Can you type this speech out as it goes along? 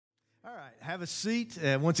All right, have a seat.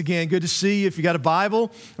 Once again, good to see you. If you got a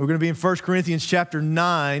Bible, we're going to be in 1 Corinthians chapter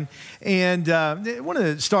 9. And I want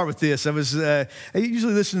to start with this. I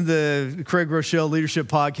usually listen to the Craig Rochelle Leadership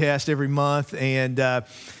Podcast every month, and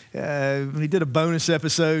he did a bonus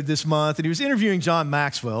episode this month, and he was interviewing John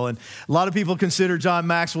Maxwell. And a lot of people consider John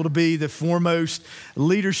Maxwell to be the foremost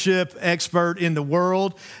leadership expert in the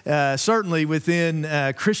world, certainly within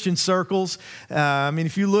Christian circles.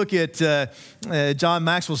 If you look at John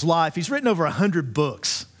Maxwell's life, he's written over 100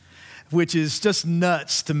 books, which is just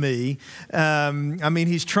nuts to me.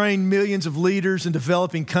 He's trained millions of leaders in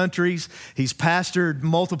developing countries. He's pastored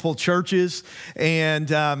multiple churches.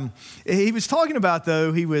 And he was talking about,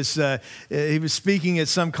 though, he was speaking at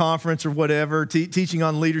some conference or whatever, teaching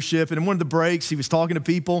on leadership. And in one of the breaks, he was talking to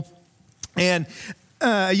people. And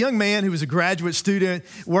a young man who was a graduate student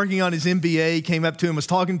working on his MBA came up to him, was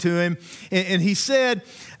talking to him. And he said,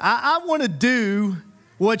 I want to do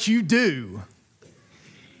what you do.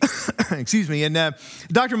 Excuse me. And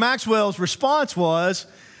Dr. Maxwell's response was,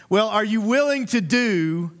 well, are you willing to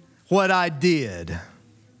do what I did?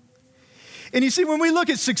 And you see, when we look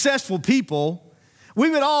at successful people,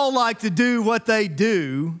 we would all like to do what they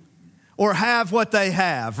do or have what they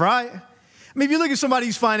have, right? If you look at somebody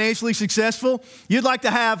who's financially successful, you'd like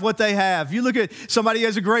to have what they have. You look at somebody who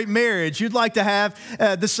has a great marriage, you'd like to have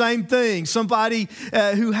the same thing. Somebody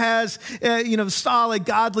who has, solid,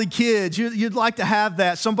 godly kids, you'd like to have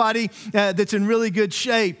that. Somebody that's in really good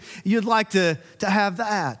shape, you'd like to have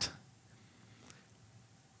that.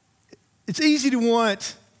 It's easy to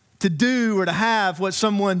want to do or to have what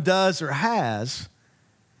someone does or has,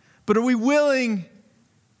 but are we willing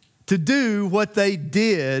to do what they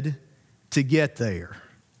did to get there?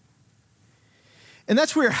 And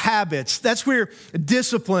that's where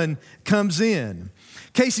discipline comes in.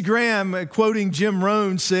 Casey Graham, quoting Jim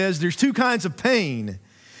Rohn, says there's two kinds of pain.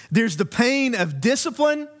 There's the pain of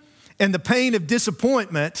discipline and the pain of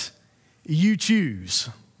disappointment. You choose.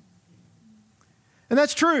 And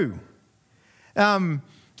that's true.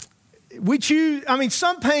 We choose,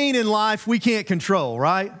 some pain in life we can't control,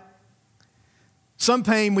 right? Some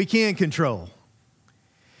pain we can control.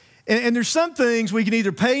 And there's some things we can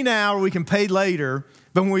either pay now or we can pay later.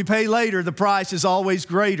 But when we pay later, the price is always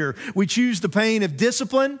greater. We choose the pain of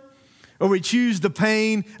discipline or we choose the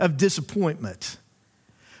pain of disappointment.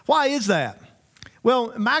 Why is that?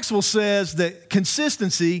 Well, Maxwell says that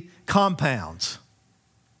consistency compounds.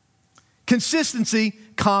 Consistency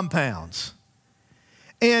compounds.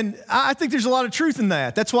 And I think there's a lot of truth in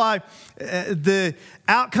that. That's why the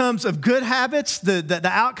outcomes of good habits, the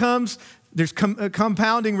outcomes, there's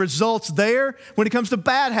compounding results there. When it comes to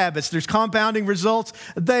bad habits, there's compounding results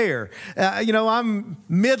there. I'm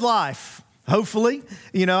midlife, hopefully.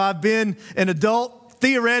 I've been an adult,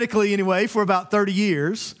 theoretically anyway, for about 30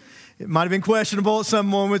 years. It might have been questionable at some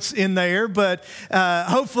moments in there, but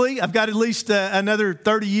hopefully I've got at least another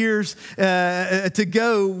 30 years to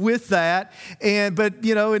go with that. But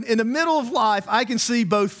in the middle of life, I can see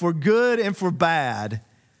both for good and for bad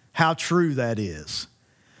how true that is.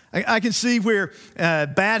 I can see where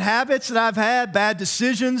bad habits that I've had, bad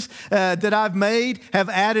decisions that I've made have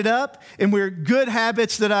added up, and where good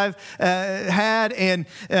habits that I've had and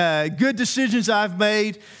good decisions I've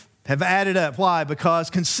made have added up. Why? Because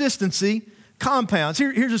consistency compounds.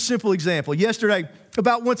 Here's a simple example. Yesterday,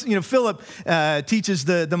 about once, Philip teaches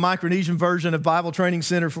the Micronesian version of Bible Training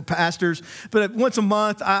Center for pastors, but once a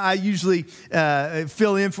month, I usually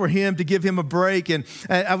fill in for him to give him a break, and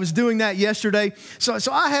I was doing that yesterday. So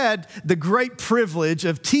I had the great privilege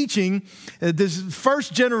of teaching this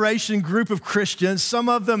first generation group of Christians, some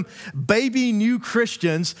of them baby new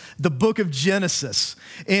Christians, the book of Genesis,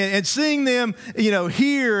 and seeing them,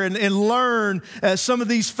 hear and learn some of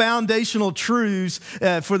these foundational truths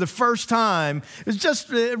for the first time. It's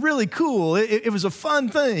just really cool. It was a fun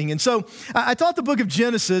thing. And so I taught the book of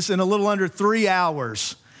Genesis in a little under 3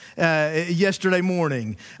 hours yesterday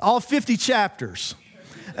morning, all 50 chapters.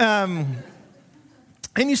 And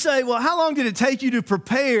you say, well, how long did it take you to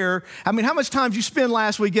prepare? How much time did you spend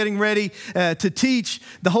last week getting ready to teach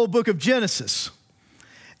the whole book of Genesis?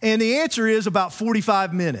 And the answer is about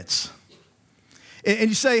 45 minutes. And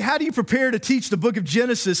you say, how do you prepare to teach the book of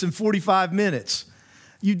Genesis in 45 minutes?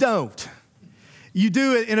 You don't. You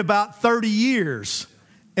do it in about 30 years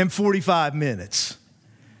and 45 minutes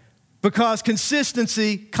because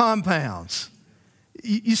consistency compounds.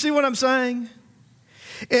 You see what I'm saying?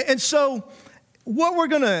 And so what we're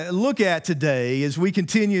going to look at today as we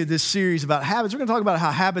continue this series about habits, we're going to talk about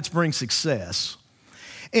how habits bring success.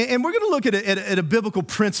 And we're going to look at a biblical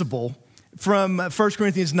principle from 1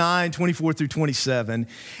 Corinthians 9, 24 through 27.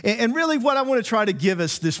 And really what I want to try to give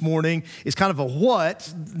us this morning is kind of a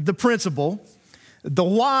what, the principle, the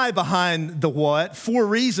why behind the what, 4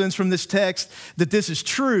 reasons from this text that this is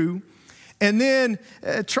true, and then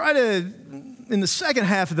try to, in the second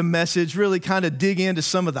half of the message, really kind of dig into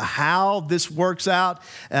some of the how this works out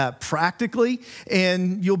practically,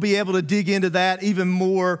 and you'll be able to dig into that even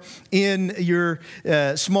more in your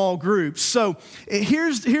small groups. So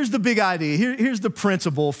here's the big idea. Here's the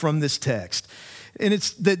principle from this text. And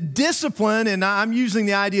it's that discipline, and I'm using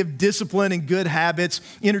the idea of discipline and good habits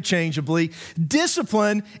interchangeably.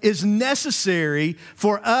 Discipline is necessary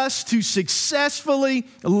for us to successfully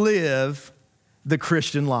live the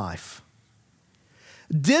Christian life.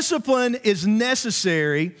 Discipline is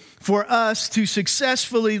necessary for us to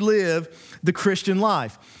successfully live the Christian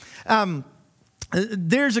life.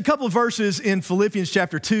 There's a couple of verses in Philippians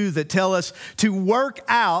chapter 2 that tell us to work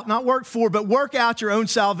out, not work for, but work out your own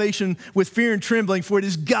salvation with fear and trembling, for it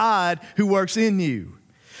is God who works in you.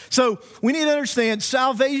 So we need to understand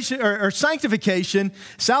salvation or sanctification.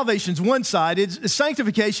 Salvation's one sided.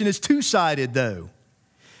 Sanctification is two-sided, though.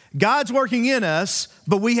 God's working in us,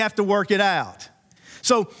 but we have to work it out.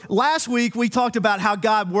 So last week, we talked about how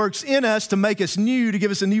God works in us to make us new, to give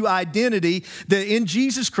us a new identity, that in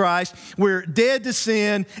Jesus Christ, we're dead to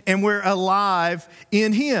sin and we're alive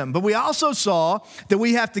in Him. But we also saw that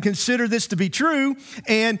we have to consider this to be true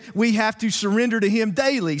and we have to surrender to Him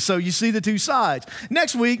daily. So you see the two sides.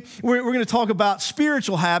 Next week, we're going to talk about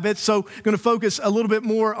spiritual habits. So going to focus a little bit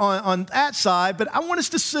more on that side. But I want us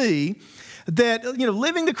to see that,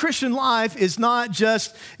 living the Christian life is not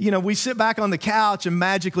just, we sit back on the couch and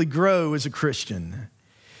magically grow as a Christian.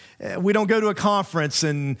 We don't go to a conference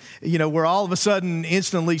and, we're all of a sudden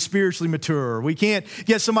instantly spiritually mature. We can't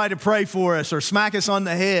get somebody to pray for us or smack us on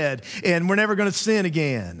the head and we're never going to sin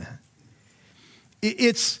again.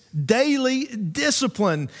 It's daily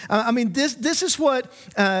discipline. This is what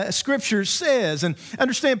Scripture says. And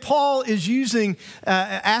understand, Paul is using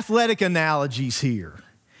athletic analogies here.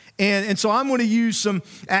 And so I'm going to use some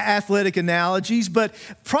athletic analogies, but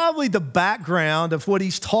probably the background of what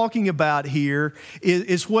he's talking about here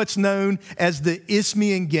is what's known as the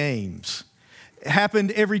Isthmian Games. It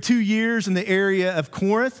happened every 2 years in the area of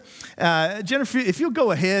Corinth. Jennifer, if you'll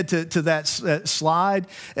go ahead to that slide,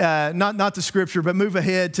 not the scripture, but move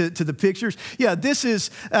ahead to the pictures. Yeah, this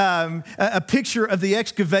is a picture of the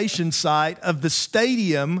excavation site of the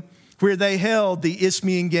stadium where they held the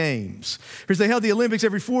Isthmian Games. Because they held the Olympics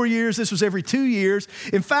every 4 years. This was every 2 years.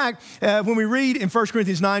 In fact, when we read in 1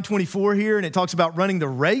 Corinthians 9:24 here, and it talks about running the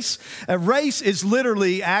race, a race is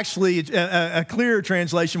literally actually, a clearer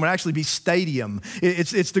translation would actually be stadium.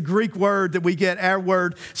 It's the Greek word that we get our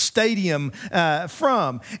word stadium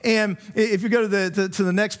from. And if you go to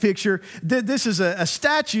the next picture, this is a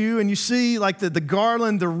statue, and you see like the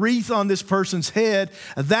garland, the wreath on this person's head.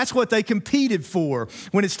 That's what they competed for.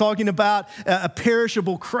 When it's talking about a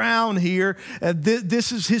perishable crown here, this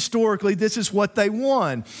is what they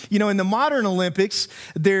won. In the modern Olympics,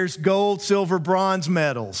 there's gold, silver, bronze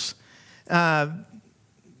medals. That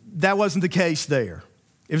wasn't the case there.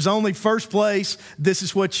 It was only first place. This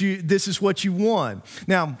is what you won.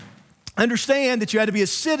 Now, understand that you had to be a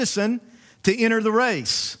citizen to enter the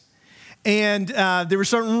race. And there were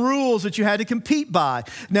certain rules that you had to compete by.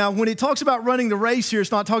 Now, when it talks about running the race here,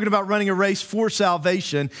 it's not talking about running a race for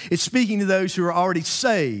salvation. It's speaking to those who are already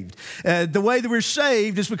saved. The way that we're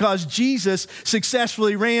saved is because Jesus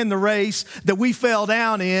successfully ran the race that we fell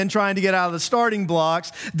down in trying to get out of the starting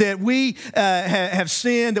blocks, that we have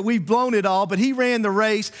sinned, that we've blown it all, but He ran the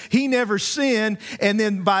race. He never sinned. And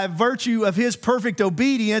then by virtue of His perfect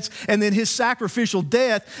obedience and then His sacrificial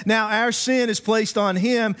death, now our sin is placed on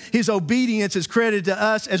Him. His obedience is credited to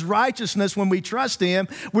us as righteousness when we trust Him.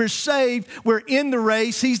 We're saved. We're in the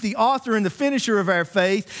race. He's the author and the finisher of our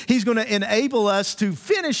faith. He's going to enable us to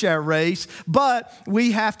finish our race, but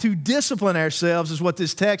we have to discipline ourselves, is what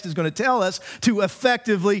this text is going to tell us, to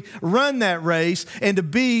effectively run that race and to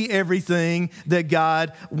be everything that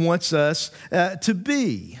God wants us to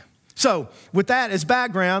be. So with that as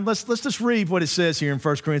background, let's just read what it says here in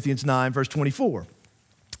 1 Corinthians 9, verse 24.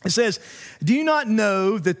 It says, "Do you not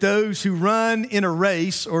know that those who run in a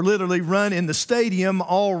race, or literally run in the stadium,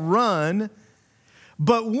 all run,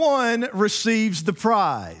 but one receives the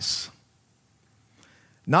prize?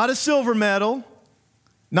 Not a silver medal,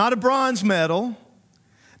 not a bronze medal,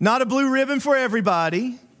 not a blue ribbon for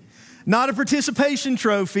everybody, not a participation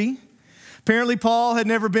trophy." Apparently, Paul had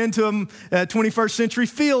never been to a 21st century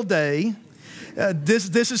field day.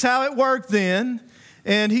 This is how it worked then.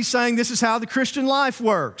 And he's saying this is how the Christian life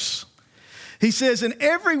works. He says, and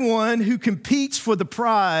everyone who competes for the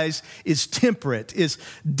prize is temperate, is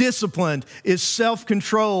disciplined, is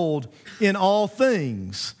self-controlled in all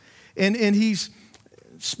things. And he's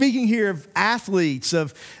speaking here of athletes,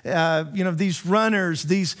 of these runners,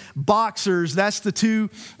 these boxers. That's the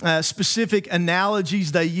two specific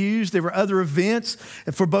analogies they used. There were other events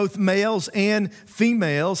for both males and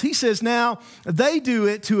females. He says, now they do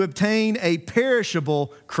it to obtain a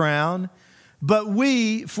perishable crown, but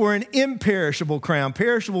we for an imperishable crown.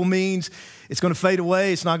 Perishable means it's going to fade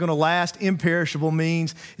away. It's not going to last. Imperishable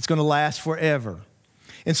means it's going to last forever.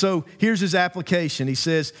 And so here's his application. He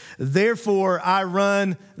says, therefore I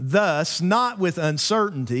run thus, not with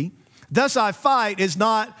uncertainty. Thus I fight is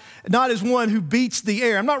not as one who beats the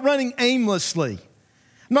air. I'm not running aimlessly.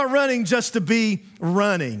 I'm not running just to be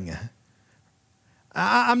running.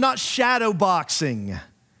 I'm not shadow boxing.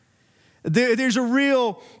 There's a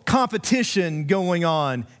real competition going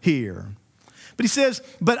on here. But he says,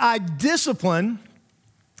 but I discipline,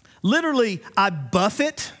 literally I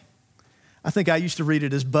buffet. I think I used to read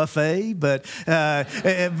it as buffet, but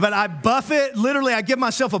I buffet. Literally, I give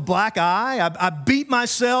myself a black eye. I beat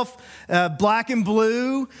myself black and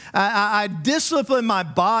blue. I discipline my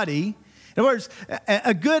body. In other words,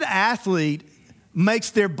 a good athlete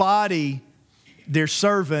makes their body their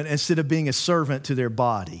servant instead of being a servant to their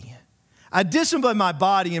body. I discipline my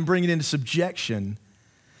body and bring it into subjection,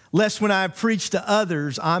 lest when I preach to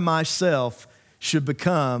others, I myself should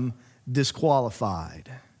become disqualified.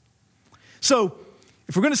 So,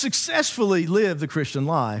 if we're going to successfully live the Christian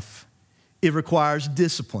life, it requires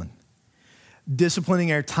discipline.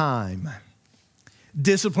 Disciplining our time,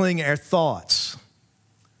 disciplining our thoughts.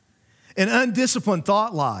 An undisciplined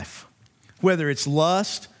thought life, whether it's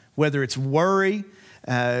lust, whether it's worry,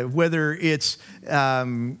 whether it's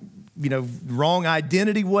wrong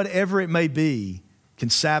identity, whatever it may be, can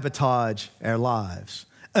sabotage our lives.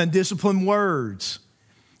 Undisciplined words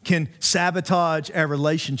can sabotage our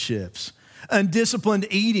relationships. Undisciplined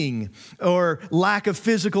eating or lack of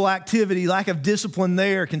physical activity, lack of discipline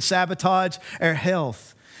there can sabotage our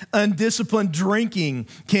health. Undisciplined drinking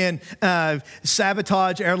can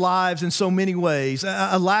sabotage our lives in so many ways.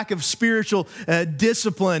 A lack of spiritual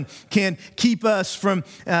discipline can keep us from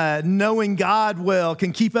knowing God well,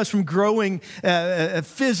 can keep us from growing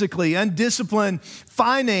physically. Undisciplined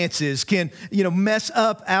finances can, mess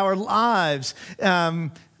up our lives.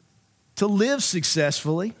 To live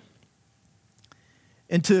successfully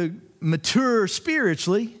and to mature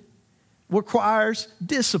spiritually requires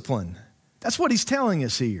discipline. That's what he's telling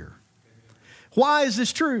us here. Why is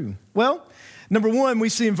this true? Well, number one, we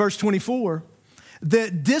see in verse 24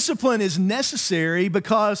 that discipline is necessary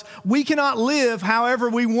because we cannot live however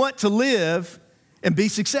we want to live and be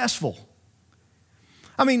successful.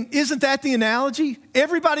 I mean, isn't that the analogy?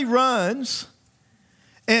 Everybody runs,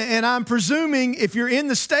 and I'm presuming if you're in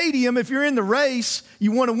the stadium, if you're in the race,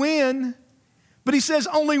 you want to win. But he says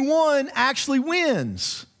only one actually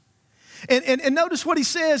wins. And notice what he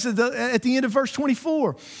says at the end of verse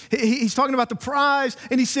 24. He's talking about the prize,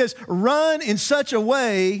 and he says, run in such a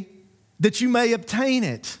way that you may obtain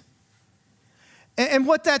it. And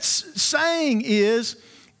what that's saying is,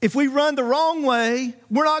 if we run the wrong way,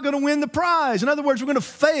 we're not going to win the prize. In other words, we're going to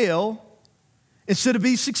fail instead of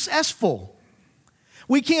be successful.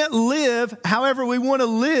 We can't live however we want to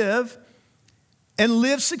live and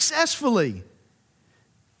live successfully.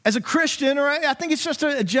 As a Christian, or I think it's just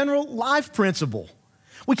a general life principle.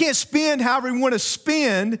 We can't spend however we want to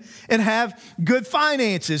spend and have good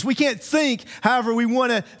finances. We can't think however we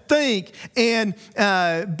want to think and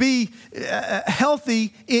be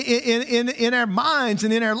healthy in our minds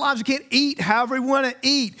and in our lives. We can't eat however we want to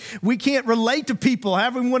eat. We can't relate to people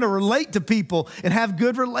however we want to relate to people and have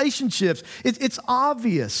good relationships. It's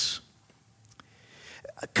obvious.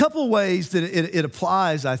 A couple ways that it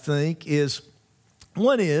applies, I think, is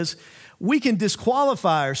one is we can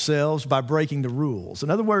disqualify ourselves by breaking the rules. In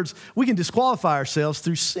other words, we can disqualify ourselves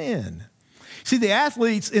through sin. See, the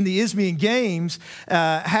athletes in the Isthmian Games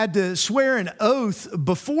had to swear an oath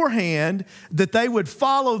beforehand that they would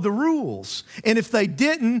follow the rules. And if they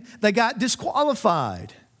didn't, they got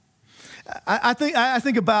disqualified. I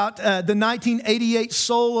think about the 1988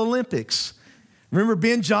 Seoul Olympics. Remember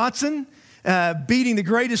Ben Johnson? Beating the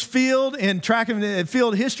greatest field in track and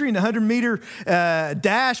field history in the 100-meter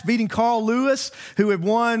dash, beating Carl Lewis, who had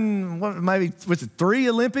won, was it 3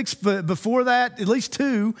 Olympics before that, at least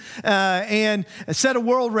 2, and set a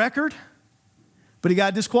world record. But he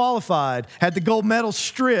got disqualified, had the gold medal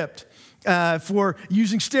stripped for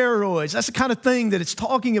using steroids. That's the kind of thing that it's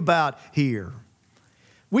talking about here.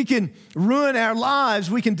 We can ruin our lives.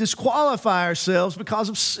 We can disqualify ourselves because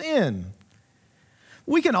of sin.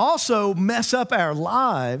 we can also mess up our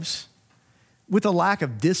lives with a lack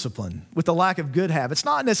of discipline, with a lack of good habits,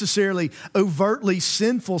 not necessarily overtly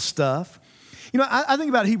sinful stuff. You know, I think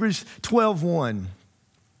about Hebrews 12:1.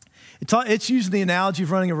 It's using the analogy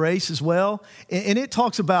of running a race as well, and it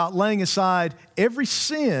talks about laying aside every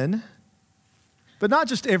sin, but not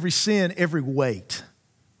just every sin, every weight.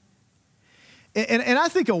 And I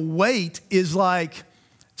think a weight is like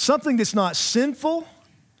something that's not sinful,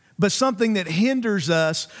 but something that hinders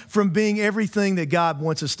us from being everything that God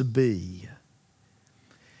wants us to be.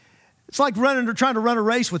 It's like trying to run a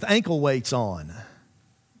race with ankle weights on.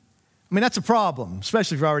 I mean, that's a problem,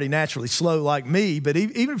 especially if you're already naturally slow like me, but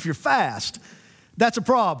even if you're fast, that's a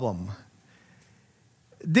problem.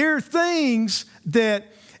 There are things that,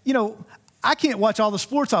 you know, I can't watch all the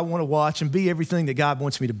sports I want to watch and be everything that God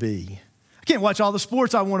wants me to be. I can't watch all the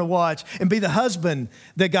sports I want to watch and be the husband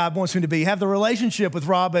that God wants me to be, have the relationship with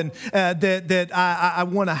Robin that I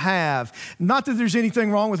want to have. Not that there's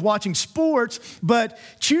anything wrong with watching sports, but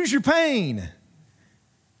choose your pain.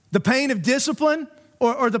 The pain of discipline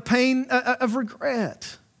or the pain of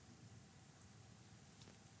regret.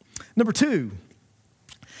 Number 2,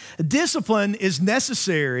 discipline is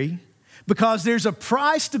necessary because there's a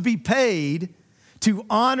price to be paid to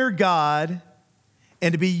honor God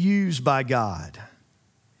and to be used by God.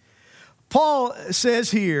 Paul says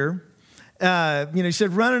here, he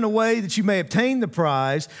said, run in a way that you may obtain the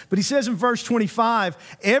prize. But he says in verse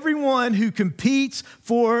 25, everyone who competes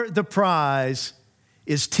for the prize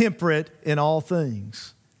is temperate in all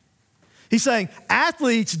things. He's saying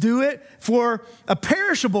athletes do it for a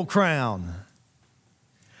perishable crown.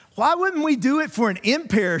 Why wouldn't we do it for an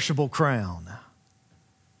imperishable crown?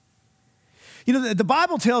 You know, the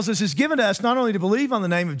Bible tells us it's given to us not only to believe on the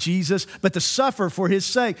name of Jesus, but to suffer for his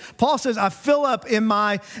sake. Paul says, I fill up in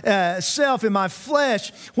my self, in my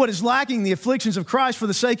flesh, what is lacking, the afflictions of Christ for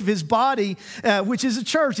the sake of his body, which is the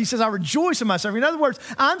church. He says, I rejoice in my suffering. In other words,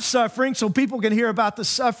 I'm suffering so people can hear about the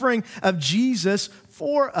suffering of Jesus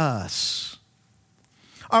for us.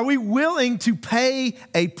 Are we willing to pay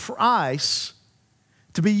a price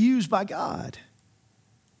to be used by God?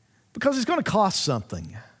 Because it's going to cost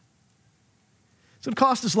something. It's going to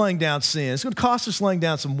cost us laying down sin. It's going to cost us laying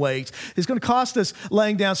down some weights. It's going to cost us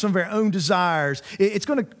laying down some of our own desires. It's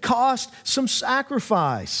going to cost some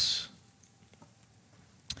sacrifice.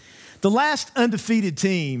 The last undefeated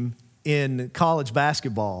team in college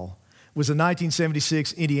basketball was the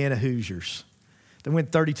 1976 Indiana Hoosiers. They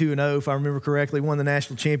went 32-0, if I remember correctly, won the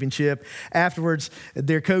national championship. Afterwards,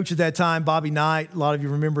 their coach at that time, Bobby Knight, a lot of you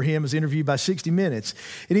remember him, was interviewed by 60 Minutes.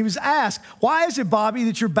 And he was asked, why is it, Bobby,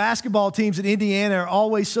 that your basketball teams in Indiana are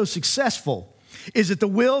always so successful? Is it the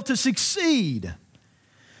will to succeed?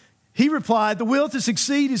 He replied, the will to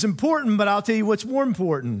succeed is important, but I'll tell you what's more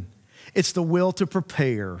important. It's the will to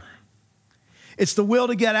prepare. It's the will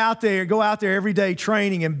to get out there, go out there every day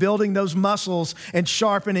training and building those muscles and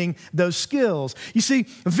sharpening those skills. You see,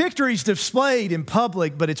 victory's displayed in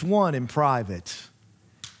public, but it's won in private.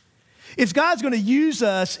 If God's going to use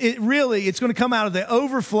us, it's going to come out of the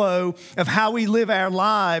overflow of how we live our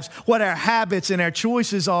lives, what our habits and our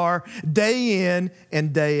choices are day in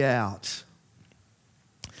and day out.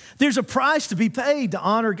 There's a price to be paid to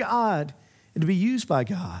honor God and to be used by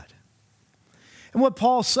God. And what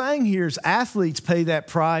Paul's saying here is athletes pay that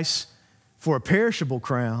price for a perishable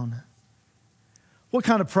crown. What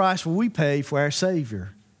kind of price will we pay for our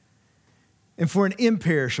Savior and for an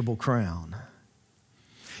imperishable crown?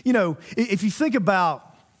 You know, if you think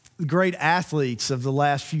about the great athletes of the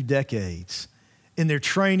last few decades in their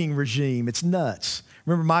training regime, it's nuts.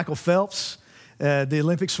 Remember Michael Phelps, the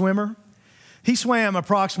Olympic swimmer? He swam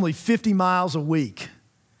approximately 50 miles a week,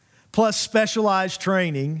 plus specialized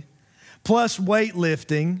training, plus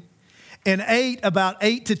weightlifting, and ate about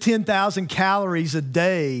 8,000 to 10,000 calories a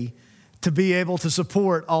day to be able to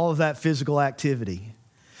support all of that physical activity.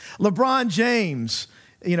 LeBron James,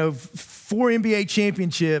 4 NBA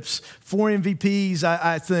championships, 4 MVPs,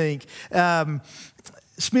 I think,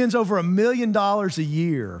 spends over $1 million a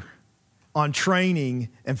year on training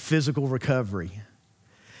and physical recovery.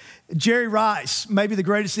 Jerry Rice, maybe the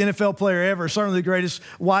greatest NFL player ever, certainly the greatest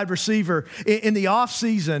wide receiver, in the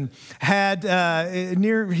offseason had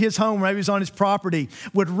near his home, maybe it was on his property,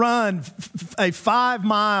 would run a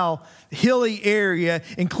 5-mile hilly area,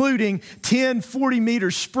 including 10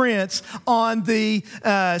 40-meter sprints on the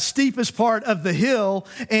steepest part of the hill.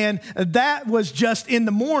 And that was just in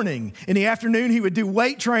the morning. In the afternoon, he would do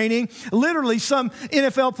weight training. Literally, some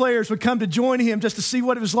NFL players would come to join him just to see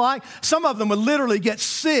what it was like. Some of them would literally get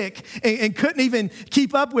sick and couldn't even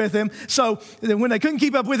keep up with him. So when they couldn't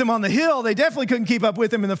keep up with him on the hill, they definitely couldn't keep up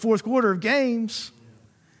with him in the fourth quarter of games.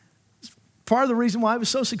 Part of the reason why he was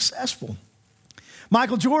so successful.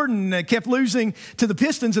 Michael Jordan kept losing to the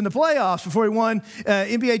Pistons in the playoffs before he won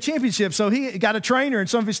NBA championship. So he got a trainer and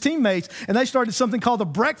some of his teammates, and they started something called the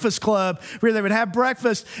Breakfast Club, where they would have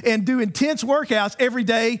breakfast and do intense workouts every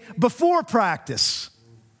day before practice.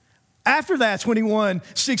 After that's when he won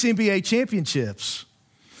 6 NBA championships.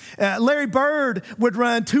 Larry Bird would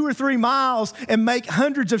run 2 or 3 miles and make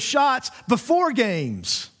hundreds of shots before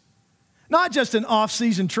games, not just in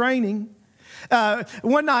off-season training.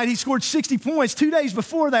 One night he scored 60 points 2 days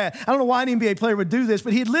before that. I don't know why an NBA player would do this,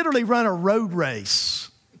 but he'd literally run a road race.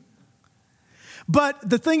 But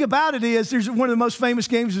the thing about it is, there's one of the most famous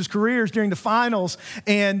games of his career is during the finals.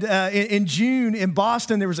 And in June in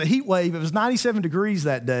Boston, there was a heat wave. It was 97 degrees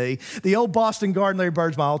that day. The old Boston Garden, Larry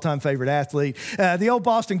Bird's my all-time favorite athlete. The old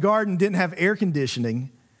Boston Garden didn't have air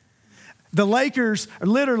conditioning. The Lakers,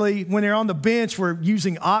 literally, when they're on the bench, were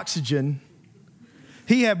using oxygen.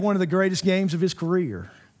 He had one of the greatest games of his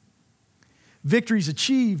career. Victories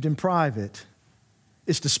achieved in private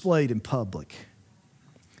is displayed in public.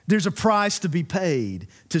 There's a price to be paid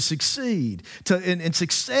to succeed. And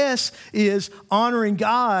success is honoring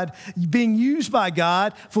God, being used by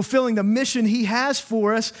God, fulfilling the mission He has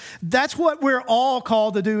for us. That's what we're all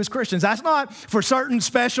called to do as Christians. That's not for certain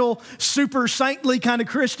special, super saintly kind of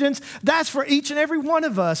Christians. That's for each and every one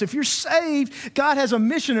of us. If you're saved, God has a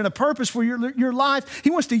mission and a purpose for your life. He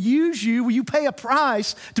wants to use you. Will you pay a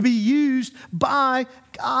price to be used by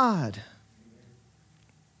God?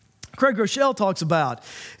 Craig Groeschel talks about,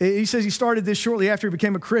 he says he started this shortly after he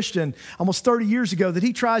became a Christian almost 30 years ago, that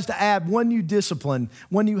he tries to add one new discipline,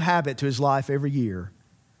 one new habit to his life every year.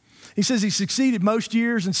 He says he succeeded most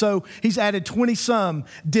years, and so he's added 20-some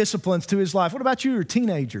disciplines to his life. What about you,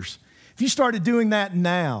 teenagers? If you started doing that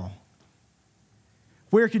now,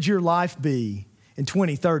 where could your life be in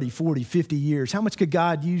 20, 30, 40, 50 years? How much could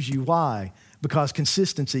God use you? Why? Because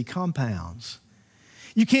consistency compounds.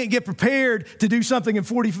 You can't get prepared to do something in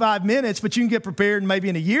 45 minutes, but you can get prepared maybe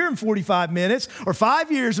in a year in 45 minutes, or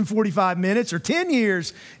 5 years in 45 minutes, or 10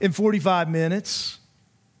 years in 45 minutes.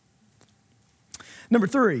 Number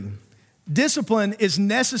 3, discipline is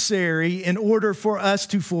necessary in order for us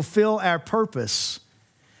to fulfill our purpose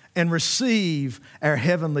and receive our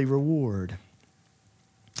heavenly reward.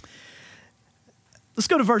 Let's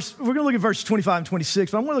go to we're going to look at verses 25 and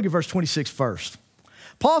 26, but I want to look at verse 26 first.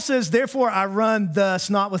 Paul says, therefore I run thus,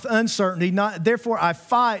 not with uncertainty, therefore I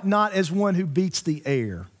fight not as one who beats the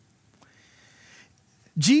air.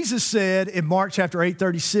 Jesus said in Mark chapter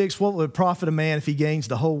 8:36, what would it profit a man if he gains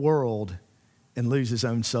the whole world and lose his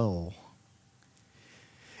own soul?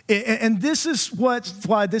 And this is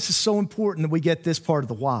why this is so important that we get this part of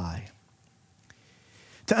the why.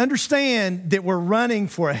 To understand that we're running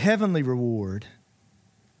for a heavenly reward.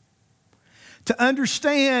 To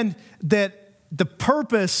understand that the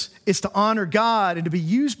purpose is to honor God and to be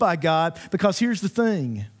used by God, because here's the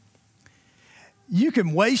thing. You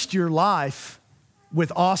can waste your life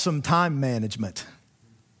with awesome time management.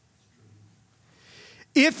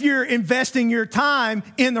 If you're investing your time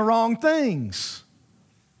in the wrong things.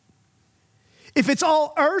 If it's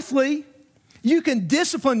all earthly, you can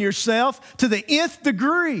discipline yourself to the nth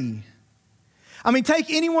degree. I mean, take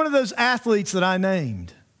any one of those athletes that I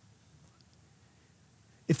named.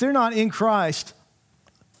 If they're not in Christ,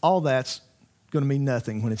 all that's going to mean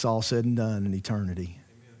nothing when it's all said and done in eternity.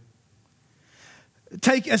 Amen.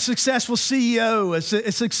 Take a successful CEO,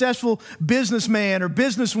 a successful businessman or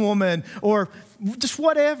businesswoman, or just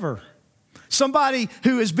whatever. Somebody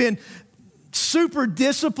who has been super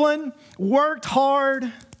disciplined, worked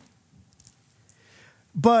hard,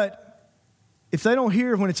 but if they don't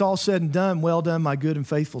hear when it's all said and done, well done, my good and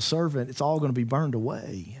faithful servant, it's all going to be burned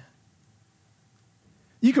away.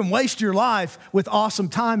 You can waste your life with awesome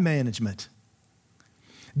time management.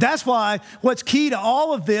 That's why what's key to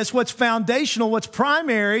all of this, what's foundational, what's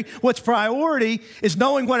primary, what's priority, is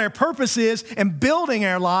knowing what our purpose is and building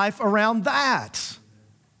our life around that.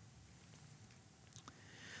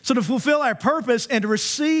 So to fulfill our purpose and to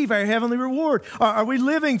receive our heavenly reward, are we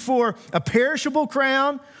living for a perishable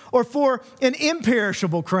crown or for an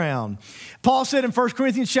imperishable crown? Paul said in 1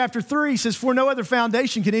 Corinthians chapter 3, he says, for no other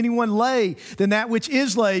foundation can anyone lay than that which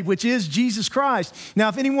is laid, which is Jesus Christ. Now,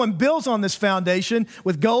 if anyone builds on this foundation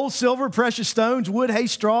with gold, silver, precious stones, wood, hay,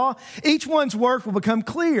 straw, each one's work will become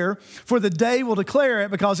clear, for the day will declare it,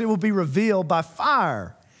 because it will be revealed by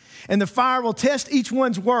fire. And the fire will test each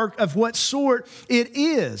one's work of what sort it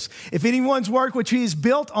is. If anyone's work which he has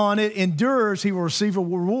built on it endures, he will receive a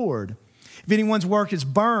reward. If anyone's work is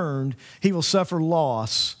burned, he will suffer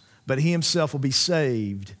loss, but he himself will be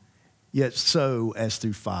saved, yet so as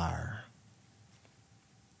through fire.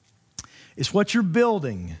 is what you're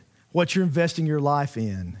building, what you're investing your life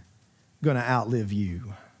in, going to outlive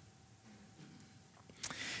you?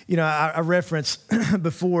 You know, I referenced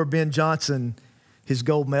before Ben Johnson, his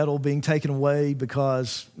gold medal being taken away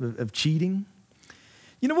because of cheating.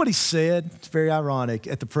 You know what he said? It's very ironic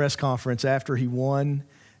at the press conference after he won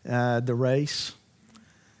the race.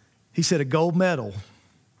 He said, a gold medal,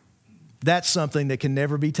 that's something that can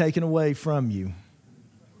never be taken away from you.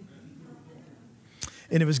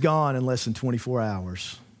 And it was gone in less than 24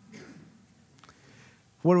 hours.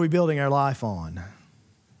 What are we building our life on?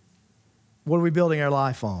 What are we building our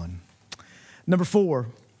life on? Number 4,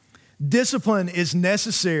 discipline is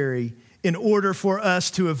necessary in order for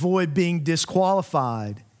us to avoid being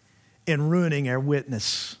disqualified and ruining our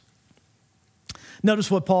witness.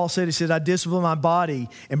 Notice what Paul said. He said, I discipline my body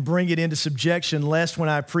and bring it into subjection, lest when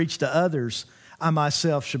I preach to others, I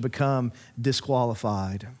myself should become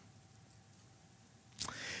disqualified.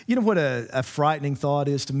 You know what a frightening thought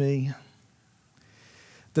is to me?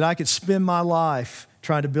 That I could spend my life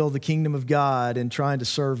trying to build the kingdom of God and trying to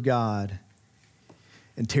serve God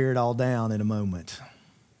and tear it all down in a moment.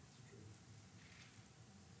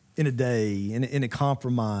 In a day, in a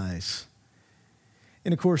compromise.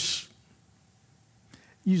 And of course,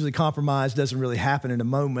 usually compromise doesn't really happen in a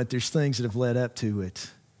moment. There's things that have led up to it.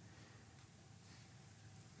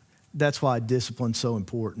 That's why discipline's so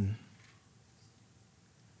important.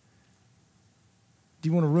 Do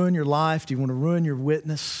you want to ruin your life? Do you want to ruin your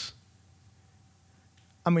witness?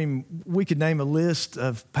 I mean, we could name a list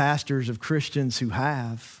of pastors, of Christians who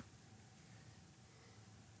have.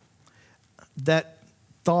 That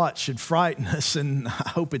thought should frighten us, and I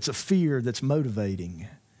hope it's a fear that's motivating.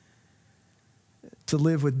 To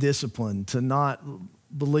live with discipline, to not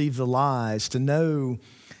believe the lies, to know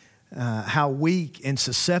how weak and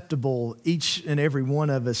susceptible each and every one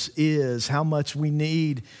of us is, how much we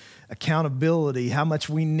need accountability, how much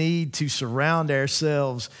we need to surround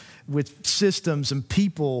ourselves with systems and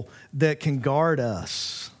people that can guard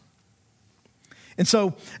us. And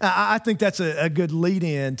so I think that's a good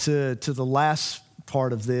lead-in to the last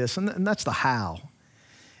part of this, and that's the how.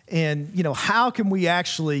 And, you know, how can we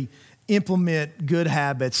actually implement good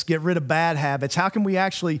habits, get rid of bad habits? How can we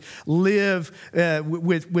actually live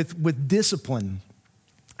with discipline?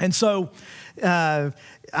 And so I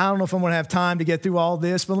don't know if I'm going to have time to get through all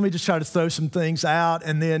this, but let me just try to throw some things out,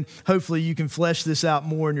 and then hopefully you can flesh this out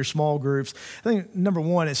more in your small groups. I think, number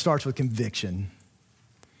 1, it starts with conviction.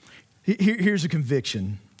 Here's a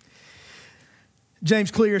conviction. James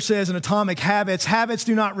Clear says in Atomic Habits, habits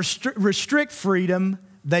do not restrict freedom,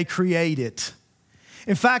 they create it.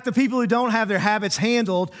 In fact, the people who don't have their habits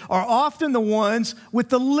handled are often the ones with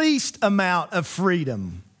the least amount of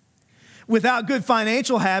freedom. Without good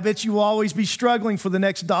financial habits, you will always be struggling for the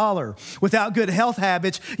next dollar. Without good health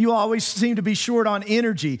habits, you always seem to be short on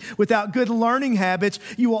energy. Without good learning habits,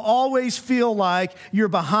 you will always feel like you're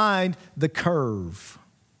behind the curve.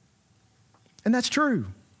 And that's true.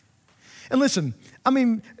 And listen, I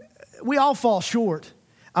mean, we all fall short.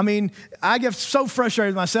 I mean, I get so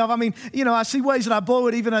frustrated with myself. I mean, you know, I see ways that I blow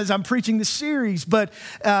it even as I'm preaching this series. But,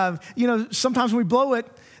 you know, sometimes when we blow it,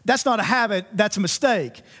 that's not a habit, that's a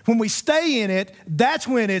mistake. When we stay in it, that's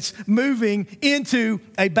when it's moving into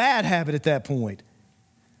a bad habit at that point.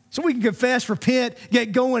 So we can confess, repent,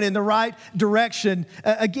 get going in the right direction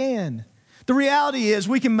again. The reality is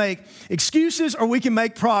we can make excuses or we can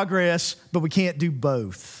make progress, but we can't do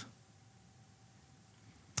both.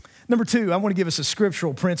 Number 2, I want to give us a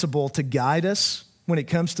scriptural principle to guide us when it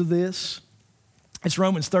comes to this. It's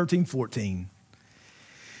Romans 13:14.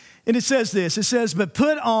 And it says this, it says, but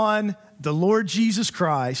put on the Lord Jesus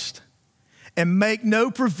Christ and make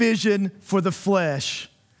no provision for the flesh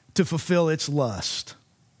to fulfill its lust.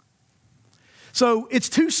 So it's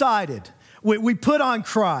two-sided. We put on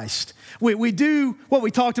Christ. We do what we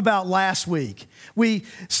talked about last week. We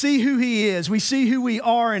see who he is. We see who we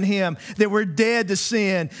are in him, that we're dead to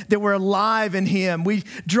sin, that we're alive in him. We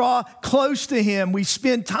draw close to him. We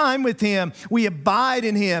spend time with him. We abide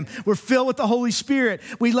in him. We're filled with the Holy Spirit.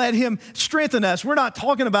 We let him strengthen us. We're not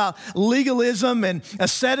talking about legalism and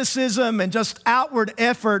asceticism and just outward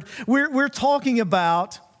effort. We're talking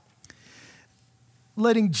about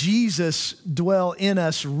letting Jesus dwell in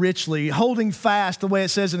us richly, holding fast, the way it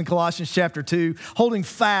says in Colossians chapter 2, holding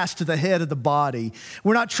fast to the head of the body.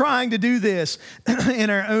 We're not trying to do this in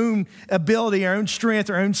our own ability, our own strength,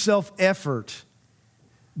 our own self-effort,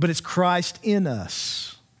 but it's Christ in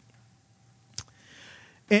us.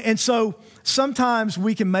 And so sometimes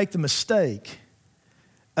we can make the mistake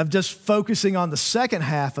of just focusing on the second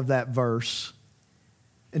half of that verse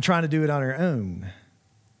and trying to do it on our own.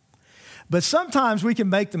 But sometimes we can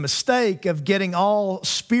make the mistake of getting all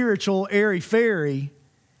spiritual, airy-fairy,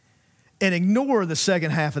 and ignore the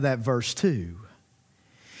second half of that verse too.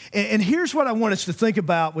 And here's what I want us to think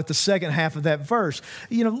about with the second half of that verse.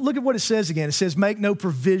 Look at what it says again. It says, make no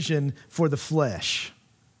provision for the flesh.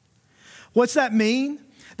 What's that mean?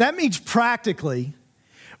 That means practically,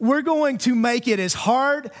 we're going to make it as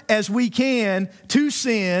hard as we can to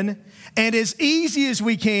sin and as easy as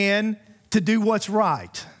we can to do what's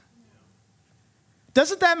right.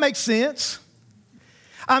 Doesn't that make sense?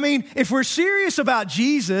 I mean, if we're serious about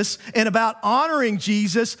Jesus and about honoring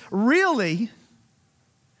Jesus, really,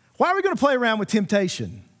 why are we going to play around with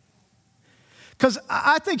temptation? Because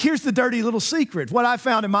I think here's the dirty little secret. What I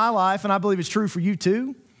found in my life, and I believe it's true for you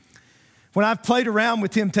too, when I've played around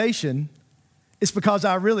with temptation, it's because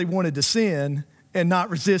I really wanted to sin and not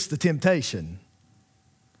resist the temptation.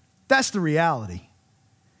 That's the reality.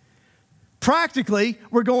 Practically,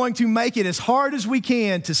 we're going to make it as hard as we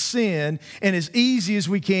can to sin and as easy as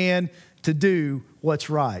we can to do what's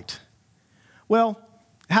right. Well,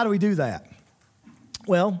 how do we do that?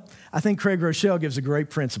 Well, I think Craig Rochelle gives a great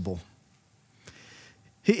principle.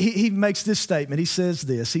 He makes this statement. He says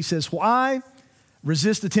this. He says, why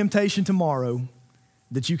resist the temptation tomorrow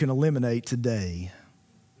that you can eliminate today?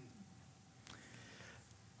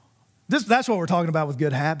 That's what we're talking about with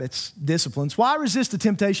good habits, disciplines. Why resist the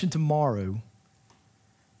temptation tomorrow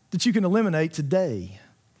that you can eliminate today?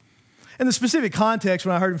 In the specific context,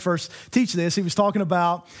 when I heard him first teach this, he was talking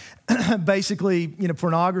about basically,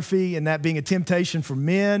 pornography and that being a temptation for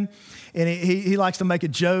men. And he likes to make a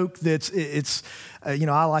joke that's, I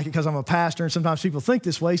like it because I'm a pastor, and sometimes people think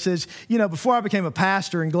this way. He says, before I became a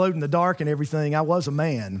pastor and glowed in the dark and everything, I was a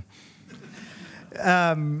man.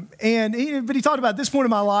 But he talked about at this point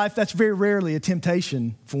in my life, that's very rarely a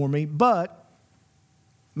temptation for me, but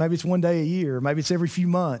maybe it's one day a year, maybe it's every few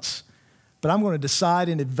months, but I'm going to decide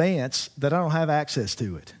in advance that I don't have access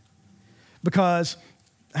to it because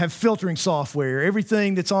I have filtering software,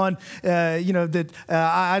 everything that's on,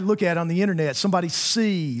 I look at on the internet, somebody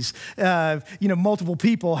sees, multiple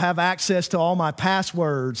people have access to all my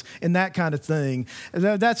passwords and that kind of thing.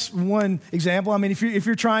 That's one example. I mean, if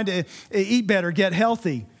you're trying to eat better, get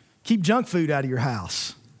healthy, keep junk food out of your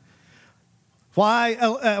house.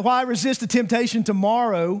 Why resist the temptation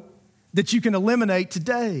tomorrow that you can eliminate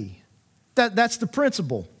today? That's the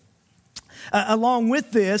principle. Along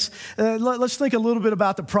with this, let's think a little bit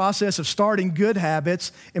about the process of starting good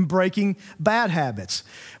habits and breaking bad habits.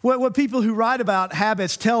 What people who write about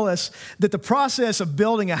habits tell us that the process of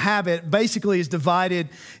building a habit basically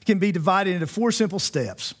can be divided into 4 simple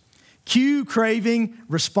steps: cue, craving,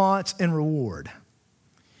 response, and reward.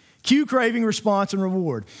 Cue, craving, response, and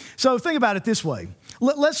reward. So think about it this way.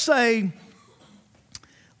 Let's say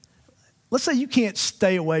you can't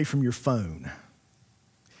stay away from your phone.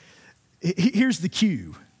 Here's the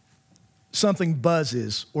cue. Something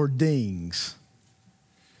buzzes or dings.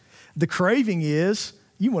 The craving is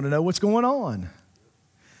you want to know what's going on.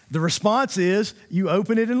 The response is you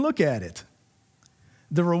open it and look at it.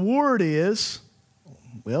 The reward is,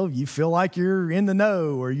 you feel like you're in the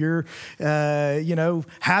know or you're,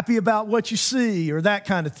 happy about what you see or that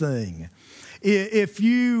kind of thing. If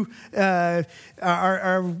you are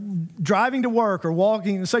driving to work or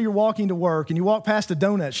walking, say you're walking to work and you walk past a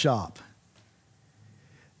donut shop,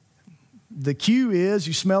 the cue is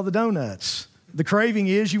you smell the donuts. The craving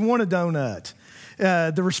is you want a donut.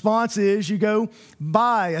 The response is you go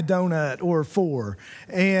buy a donut or 4.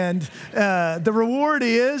 And the reward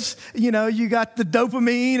is, you got the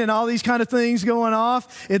dopamine and all these kind of things going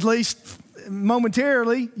off. At least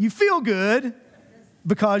momentarily, you feel good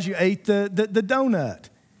because you ate the donut.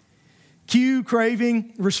 Cue,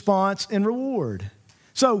 craving, response, and reward.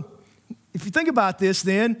 So if you think about this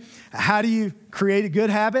then, how do you create a good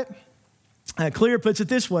habit? Clear puts it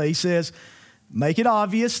this way. He says, make it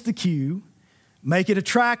obvious, the cue, make it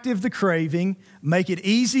attractive, the craving, make it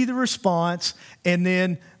easy, the response, and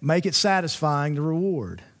then make it satisfying, the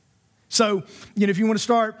reward. So, if you want to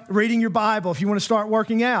start reading your Bible, if you want to start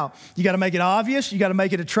working out, you got to make it obvious, you got to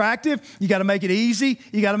make it attractive, you got to make it easy,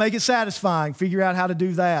 you got to make it satisfying. Figure out how to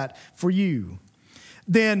do that for you.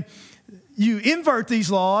 Then you invert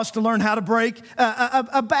these laws to learn how to break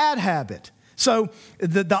a bad habit. So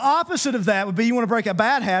the opposite of that would be you want to break a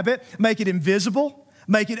bad habit, make it invisible,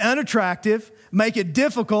 make it unattractive, make it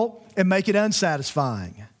difficult, and make it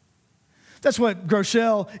unsatisfying. That's what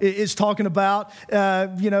Groeschel is talking about,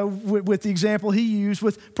 with the example he used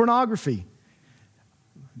with pornography.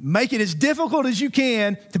 Make it as difficult as you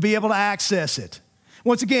can to be able to access it.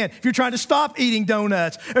 Once again, if you're trying to stop eating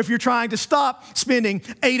donuts, or if you're trying to stop spending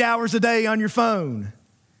 8 hours a day on your phone,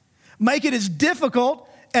 Make it as difficult,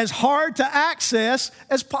 as hard to access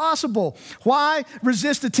as possible. Why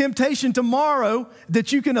resist a temptation tomorrow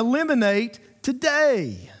that you can eliminate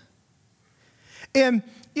today? And,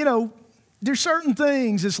 there's certain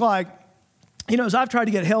things, it's like, as I've tried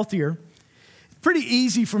to get healthier, it's pretty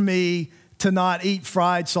easy for me to not eat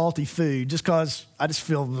fried, salty food just because I just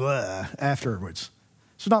feel afterwards.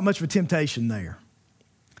 So not much of a temptation there.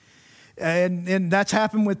 And that's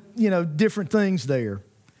happened with, different things there.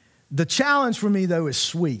 The challenge for me, though, is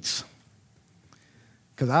sweets.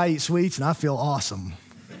 Because I eat sweets and I feel awesome.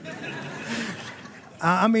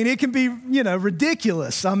 It can be,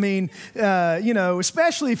 ridiculous.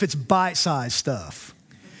 Especially if it's bite-sized stuff.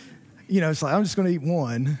 It's like, I'm just going to eat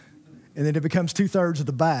one, and then it becomes 2/3 of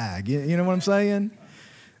the bag. You know what I'm saying?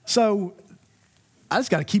 So I just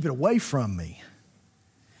got to keep it away from me.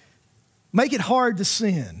 Make it hard to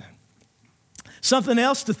sin. Something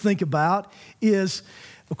else to think about is,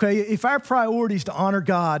 okay, if our priority is to honor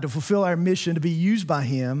God, to fulfill our mission, to be used by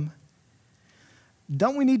Him,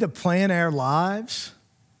 don't we need to plan our lives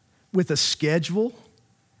with a schedule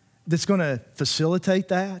that's going to facilitate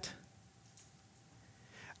that?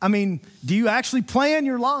 Do you actually plan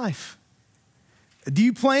your life? Do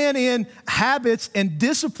you plan in habits and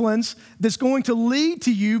disciplines that's going to lead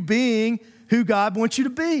to you being who God wants you to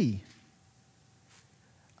be?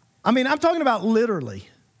 I'm talking about literally.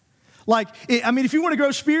 If you want to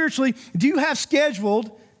grow spiritually, do you have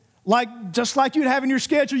scheduled, just like you'd have in your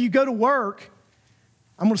schedule, you go to work,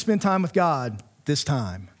 I'm going to spend time with God this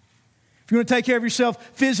time. If you want to take care of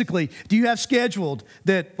yourself physically, do you have scheduled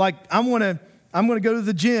that, I'm going to go to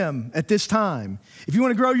the gym at this time? If you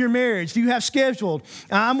want to grow your marriage, do you have scheduled,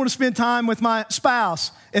 I'm going to spend time with my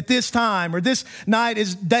spouse at this time, or this night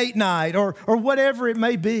is date night, or whatever it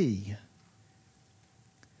may be?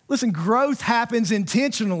 Listen, growth happens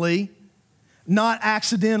intentionally, not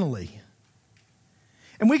accidentally.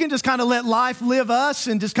 And we can just kind of let life live us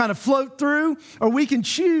and just kind of float through, or we can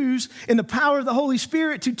choose in the power of the Holy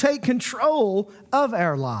Spirit to take control of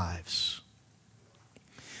our lives.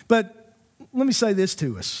 But let me say this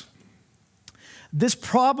to us. This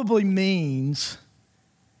probably means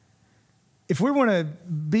if we want to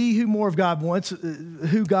be who God wants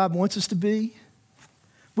us to be,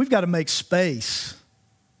 we've got to make space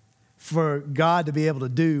for God to be able to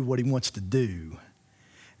do what He wants to do.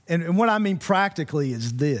 And what I mean practically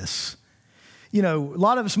is this. A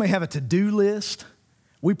lot of us may have a to-do list.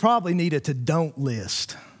 We probably need a to-don't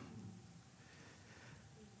list.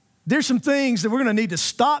 There's some things that we're going to need to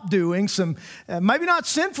stop doing, some maybe not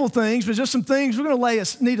sinful things, but just some things we're going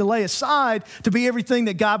to need to lay aside to be everything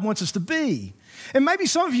that God wants us to be. And maybe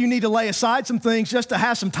some of you need to lay aside some things just to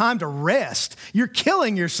have some time to rest. You're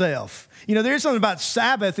killing yourself. There's something about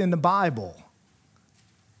Sabbath in the Bible.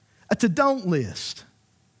 A to-don't list.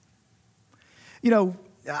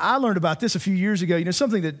 I learned about this a few years ago.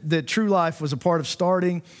 Something that True Life was a part of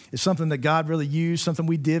starting is something that God really used, something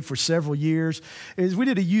we did for several years, is we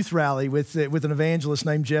did a youth rally with an evangelist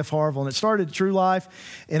named Jeff Harville, and it started at True Life,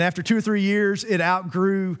 and after 2 or 3 years, it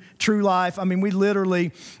outgrew True Life. We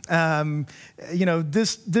literally,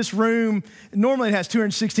 this room, normally it has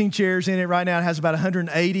 216 chairs in it. Right now it has about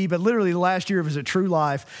 180, but literally the last year it was at True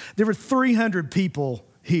Life, there were 300 people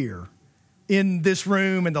here in this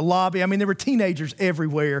room, in the lobby. There were teenagers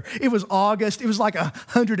everywhere. It was August. It was like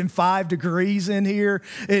 105 degrees in here.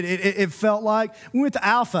 It felt like. We went to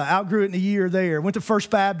Alpha, outgrew it in a year there. Went to First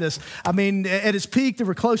Baptist. At its peak, there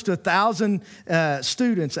were close to 1,000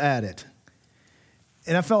 students at it.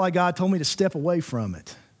 And I felt like God told me to step away from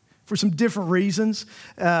it for some different reasons.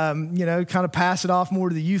 Kind of pass it off more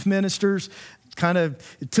to the youth ministers.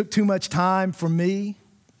 It took too much time for me.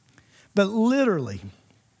 But literally,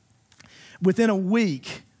 within a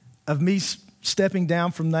week of me stepping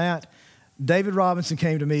down from that, David Robinson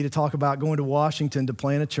came to me to talk about going to Washington to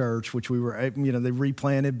plant a church, which we were, they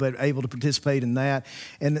replanted, but able to participate in that.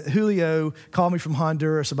 And Julio called me from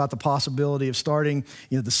Honduras about the possibility of starting,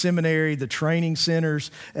 the seminary, the training centers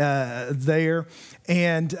there.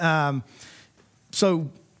 And so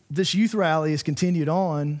this youth rally has continued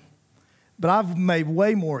on. But I've made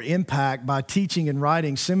way more impact by teaching and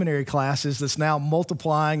writing seminary classes that's now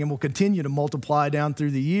multiplying and will continue to multiply down through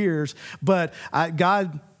the years. But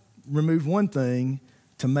God removed one thing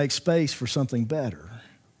to make space for something better.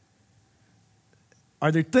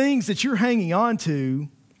 Are there things that you're hanging on to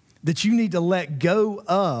that you need to let go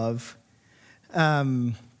of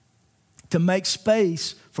to make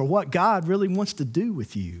space for what God really wants to do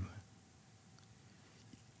with you?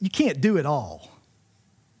 You can't do it all.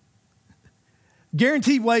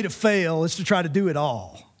 Guaranteed way to fail is to try to do it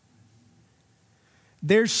all.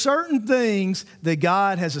 There's certain things that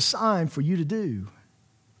God has assigned for you to do.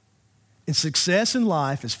 And success in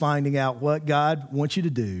life is finding out what God wants you to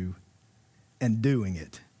do and doing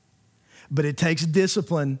it. But it takes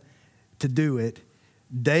discipline to do it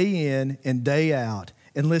day in and day out.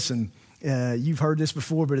 And listen, you've heard this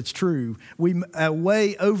before, but it's true. We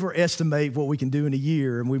way overestimate what we can do in a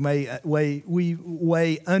year, and we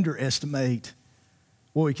way underestimate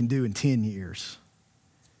what we can do in 10 years.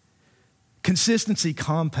 Consistency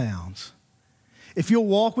compounds. If you'll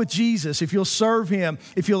walk with Jesus, if you'll serve him,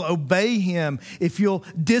 if you'll obey him, if you'll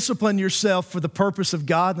discipline yourself for the purpose of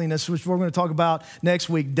godliness, which we're going to talk about next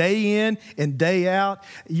week, day in and day out,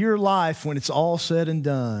 your life, when it's all said and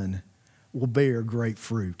done, will bear great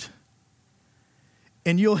fruit.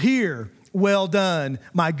 And you'll hear, "Well done,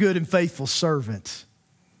 my good and faithful servant."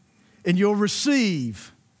 And you'll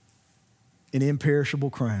receive an imperishable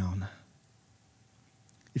crown.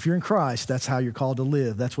 If you're in Christ, that's how you're called to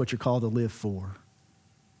live. That's what you're called to live for.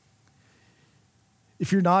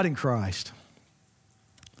 If you're not in Christ,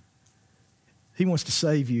 he wants to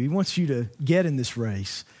save you. He wants you to get in this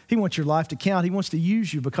race. He wants your life to count. He wants to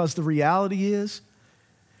use you, because the reality is,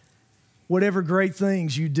 whatever great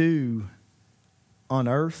things you do on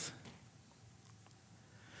earth,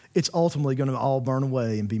 it's ultimately going to all burn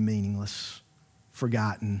away and be meaningless,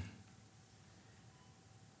 forgotten.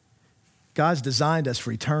 God's designed us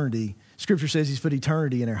for eternity. Scripture says he's put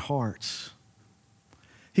eternity in our hearts.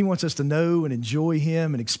 He wants us to know and enjoy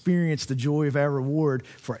him and experience the joy of our reward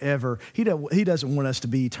forever. He doesn't want us to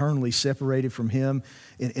be eternally separated from him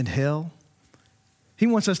in hell. He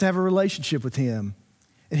wants us to have a relationship with him,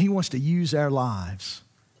 and he wants to use our lives.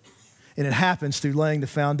 And it happens through laying the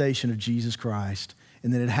foundation of Jesus Christ.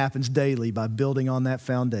 And then it happens daily by building on that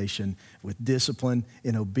foundation with discipline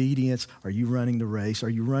and obedience. Are you running the race? Are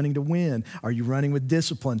you running to win? Are you running with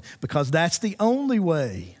discipline? Because that's the only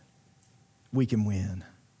way we can win.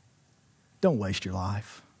 Don't waste your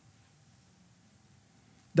life.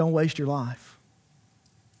 Don't waste your life.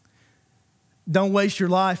 Don't waste your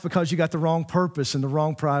life because you got the wrong purpose and the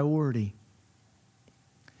wrong priority.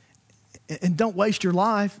 And don't waste your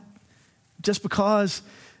life just because,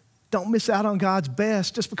 don't miss out on God's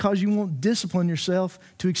best just because you won't discipline yourself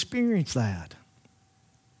to experience that.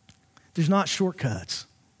 There's not shortcuts.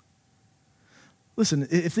 Listen,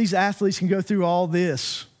 if these athletes can go through all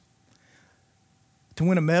this to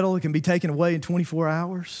win a medal, it can be taken away in 24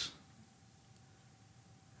 hours.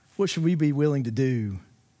 What should we be willing to do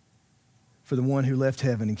for the one who left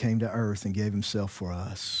heaven and came to earth and gave himself for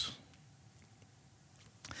us?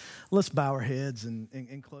 Let's bow our heads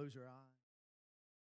and close our eyes.